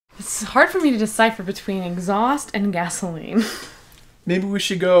It's hard for me to decipher between exhaust and gasoline. Maybe we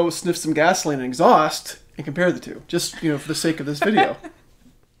should go sniff some gasoline and exhaust and compare the two. Just, for the sake of this video.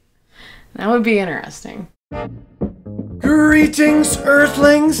 That would be interesting. Greetings,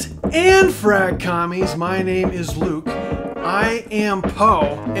 Earthlings and Frag Commies. My name is Luke. I am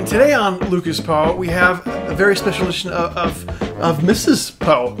Poe. And today on Lucas Poe, we have a very special edition of Mrs.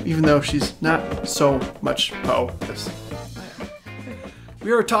 Poe, even though she's not so much Poe.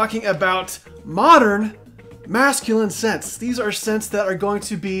 We are talking about modern masculine scents. These are scents that are going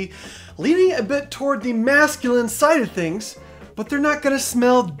to be leaning a bit toward the masculine side of things, but they're not going to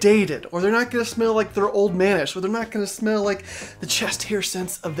smell dated, or they're not going to smell like they're old manish, or they're not going to smell like the chest hair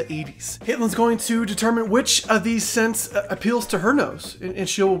scents of the 80s. Caitlin's going to determine which of these scents appeals to her nose, and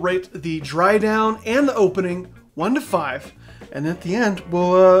she'll rate the dry down and the opening 1 to 5, and at the end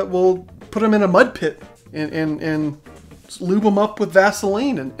we'll put them in a mud pit and lube them up with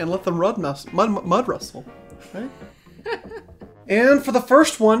Vaseline and let them mud rustle. Right? And for the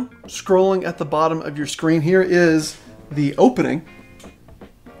first one, scrolling at the bottom of your screen, here is the opening.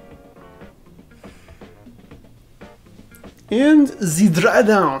 And the dry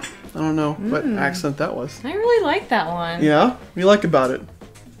down. I don't know what accent that was. I really like that one. Yeah? What do you like about it?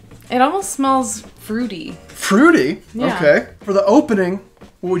 It almost smells fruity. Fruity? Yeah. Okay. For the opening,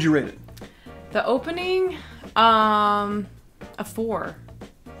 what would you rate it? The opening, a 4.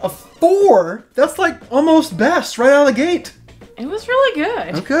 A 4? That's like almost best right out of the gate. It was really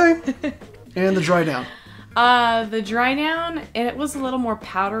good. Okay. And the dry down. The dry down, it was a little more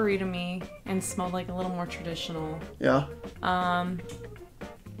powdery to me and smelled like a little more traditional. Yeah.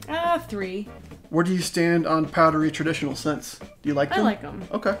 3. Where do you stand on powdery traditional scents? Do you like them? I like them.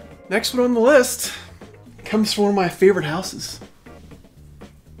 Okay. Next one on the list comes from one of my favorite houses.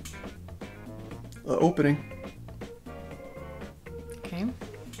 The opening. Okay.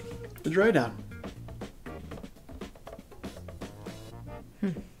 The dry down.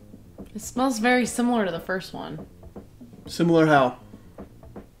 It smells very similar to the first one. Similar how?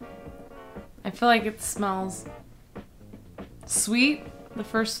 I feel like it smells sweet,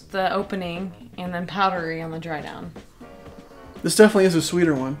 the opening, and then powdery on the dry down. This definitely is a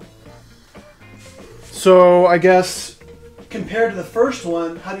sweeter one. So I guess compared to the first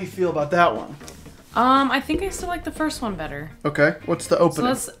one, how do you feel about that one? I think I still like the first one better. Okay. What's the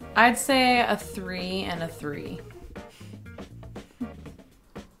opening? So I'd say a 3 and a 3.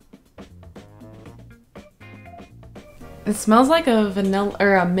 It smells like a vanilla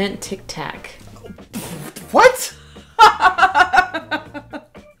or a mint Tic Tac. What?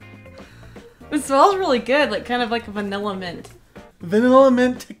 It smells really good, like kind of like a vanilla mint. Vanilla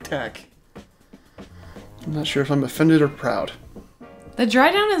mint Tic Tac. I'm not sure if I'm offended or proud. The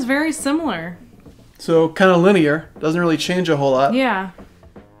dry down is very similar. So kind of linear. Doesn't really change a whole lot. Yeah.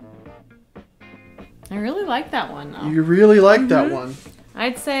 I really like that one though. You really like that one.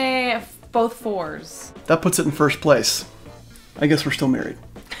 I'd say both 4s. That puts it in first place. I guess we're still married.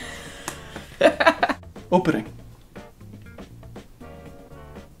 Opening.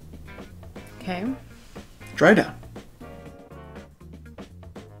 Okay. Dry down.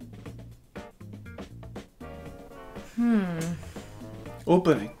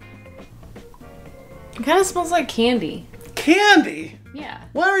 Opening. It kind of smells like candy. Candy? Yeah.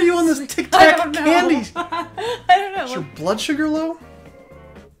 Why are you on this Tic I Tac don't know. candy? I don't know. Is your blood sugar low?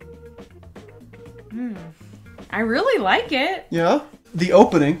 I really like it. Yeah. The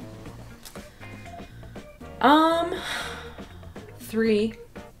opening. 3.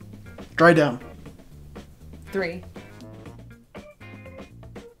 Dry down. 3.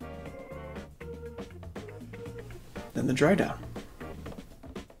 Then the dry down.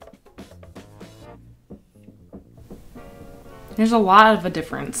 There's a lot of a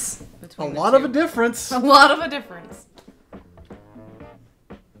difference A between lot of a difference. A lot of a difference.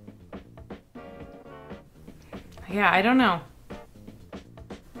 Yeah, I don't know.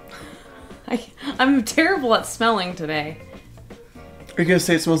 I'm terrible at smelling today. Are you going to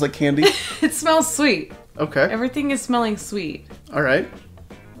say it smells like candy? It smells sweet. Okay. Everything is smelling sweet. All right.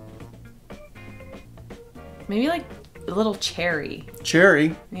 Maybe like a little cherry.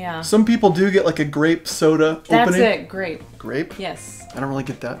 Cherry. Yeah. Some people do get like a grape soda That's opening. it, grape. Grape? Yes. I don't really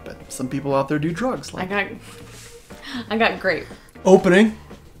get that, but some people out there do drugs. Like I got grape. opening.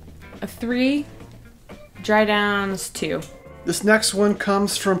 A 3. Dry downs 2. This next one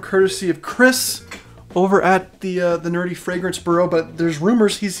comes from courtesy of Chris over at the Nerdy Fragrance Bureau, but there's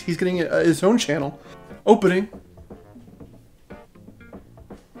rumors he's getting his own channel. Opening.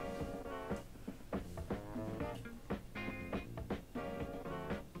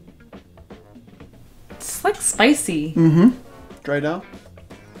 It's like spicy. Mm-hmm. Dry down.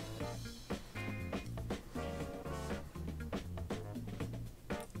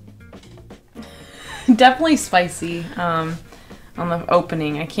 Definitely spicy on the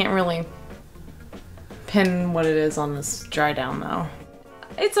opening. I can't really pin what it is on this dry down though.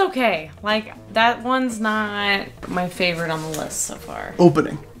 It's okay. Like, that one's not my favorite on the list so far.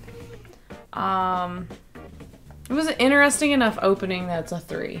 Opening. It was an interesting enough opening that's a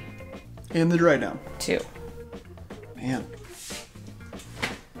 3. And the dry down. 2. Man.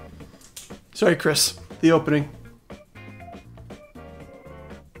 Sorry, Chris. The opening.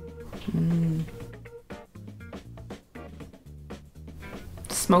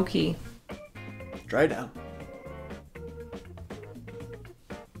 Smoky. Dry down.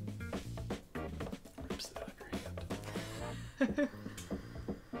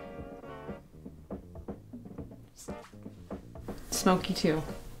 Smoky 2.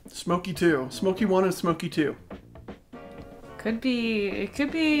 Smoky 2. Smoky 1 and Smoky 2. It could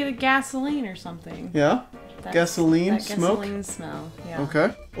be the gasoline or something. Yeah? Gasoline that smoke? Gasoline smell, yeah.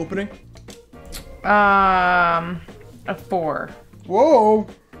 Okay. Opening? A 4. Whoa!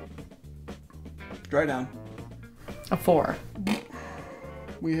 Dry down. A 4.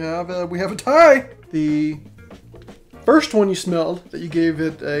 We have a tie. The first one you smelled that you gave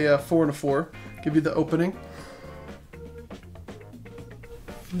it a 4 and a 4. Give you the opening.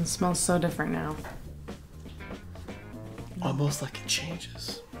 It smells so different now. Almost like it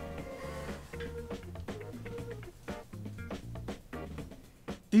changes.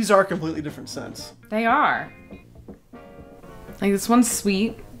 These are completely different scents. They are. Like, this one's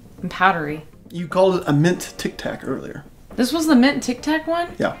sweet and powdery. You called it a mint Tic Tac earlier. This was the mint Tic Tac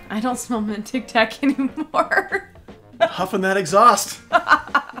one? Yeah. I don't smell mint Tic Tac anymore. Huffing that exhaust.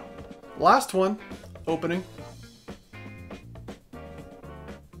 Last one. Opening.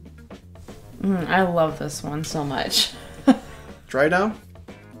 I love this one so much. Dry down.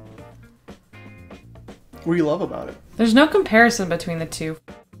 What do you love about it? There's no comparison between the two.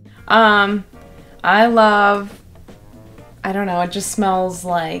 I don't know, it just smells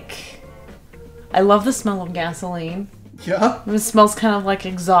like... I love the smell of gasoline. Yeah? It smells kind of like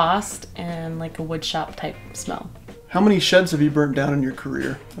exhaust and like a wood shop type smell. How many sheds have you burnt down in your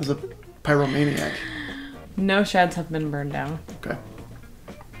career as a pyromaniac? No sheds have been burned down. Okay.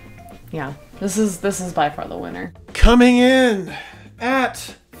 Yeah, this is by far the winner. Coming in at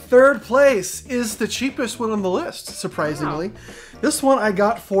third place is the cheapest one on the list, surprisingly. Wow. This one I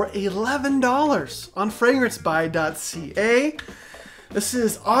got for $11 on fragrancebuy.ca. This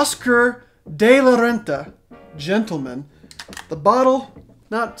is Oscar de la Renta, Gentleman. The bottle,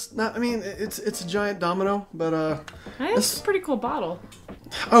 I mean, it's a giant domino, but it's a pretty cool bottle.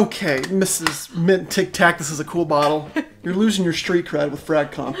 Okay, Mrs. Mint Tic Tac, this is a cool bottle. You're losing your street cred with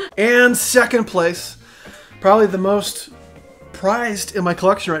Fragcomm. And second place, probably the most prized in my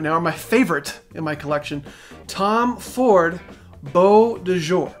collection right now, or my favorite in my collection, Tom Ford Beau de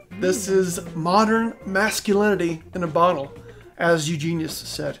Jour. This is modern masculinity in a bottle, as Eugenius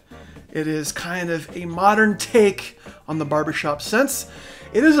said. It is kind of a modern take on the barbershop scents.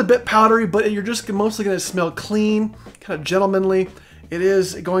 It is a bit powdery, but you're just mostly going to smell clean, kind of gentlemanly. It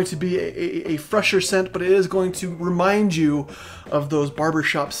is going to be a fresher scent, but it is going to remind you of those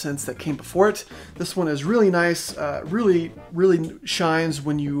barbershop scents that came before it. This one is really nice, really shines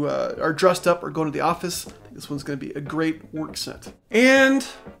when you are dressed up or going to the office. I think this one's going to be a great work scent. And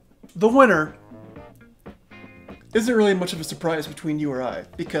the winner isn't really much of a surprise between you or I,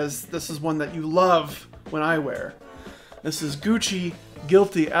 because this is one that you love when I wear. This is Gucci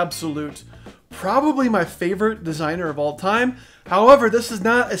Guilty Absolute. Probably my favorite designer of all time. However, this is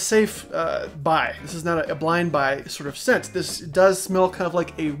not a safe buy. This is not a blind buy sort of scent. This does smell kind of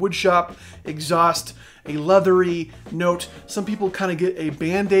like a woodshop exhaust, a leathery note. Some people kind of get a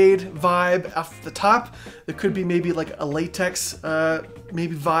Band-Aid vibe off the top. There could be maybe like a latex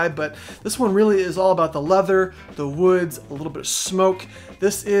maybe vibe, but this one really is all about the leather, the woods, a little bit of smoke.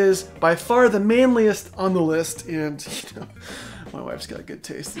 This is by far the manliest on the list, and you know, my wife's got a good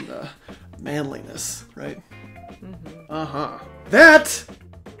taste in manliness, right? That is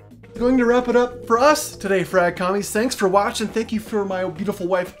going to wrap it up for us today, Frag Commies. Thanks for watching. Thank you for my beautiful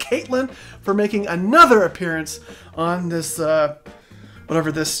wife, Caitlin, for making another appearance on this,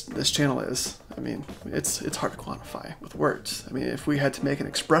 whatever this channel is. I mean, it's hard to quantify with words. I mean, if we had to make an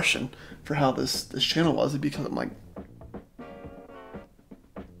expression for how this channel was, it'd be something like,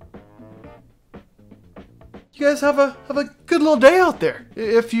 you guys have a good little day out there.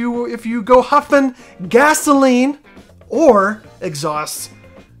 If you go huffing gasoline or exhaust,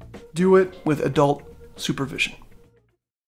 do it with adult supervision.